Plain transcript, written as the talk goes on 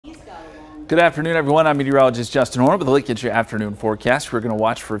Good afternoon, everyone. I'm meteorologist Justin Horn with a look at your afternoon forecast. We're going to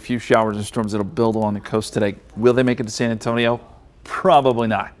watch for a few showers and storms that'll build along the coast today. Will they make it to San Antonio? Probably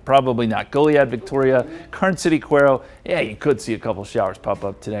not. Probably not. Goliad, Victoria, Karnes City, Cuero. Yeah, you could see a couple showers pop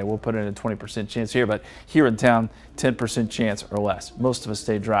up today. We'll put in a 20% chance here, but here in town, 10% chance or less. Most of us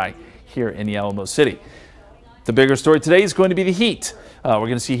stay dry here in the Alamo City. The bigger story today is going to be the heat. We're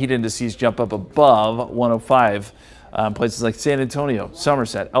going to see heat indices jump up above 105. Places like San Antonio,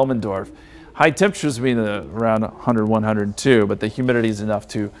 Somerset, Elmendorf. High temperatures being around 100, 102, but the humidity is enough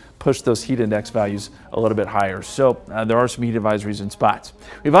to push those heat index values a little bit higher. So there are some heat advisories in spots.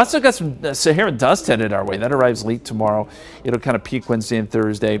 We've also got some Saharan dust headed our way. That arrives late tomorrow. It'll kind of peak Wednesday and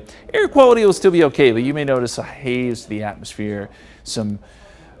Thursday. Air quality will still be okay, but you may notice a haze to the atmosphere, some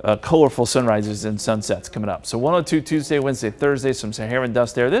colorful sunrises and sunsets coming up. So 102 Tuesday, Wednesday, Thursday, some Saharan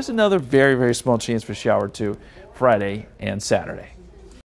dust there. There's another very, very small chance for shower or two Friday and Saturday.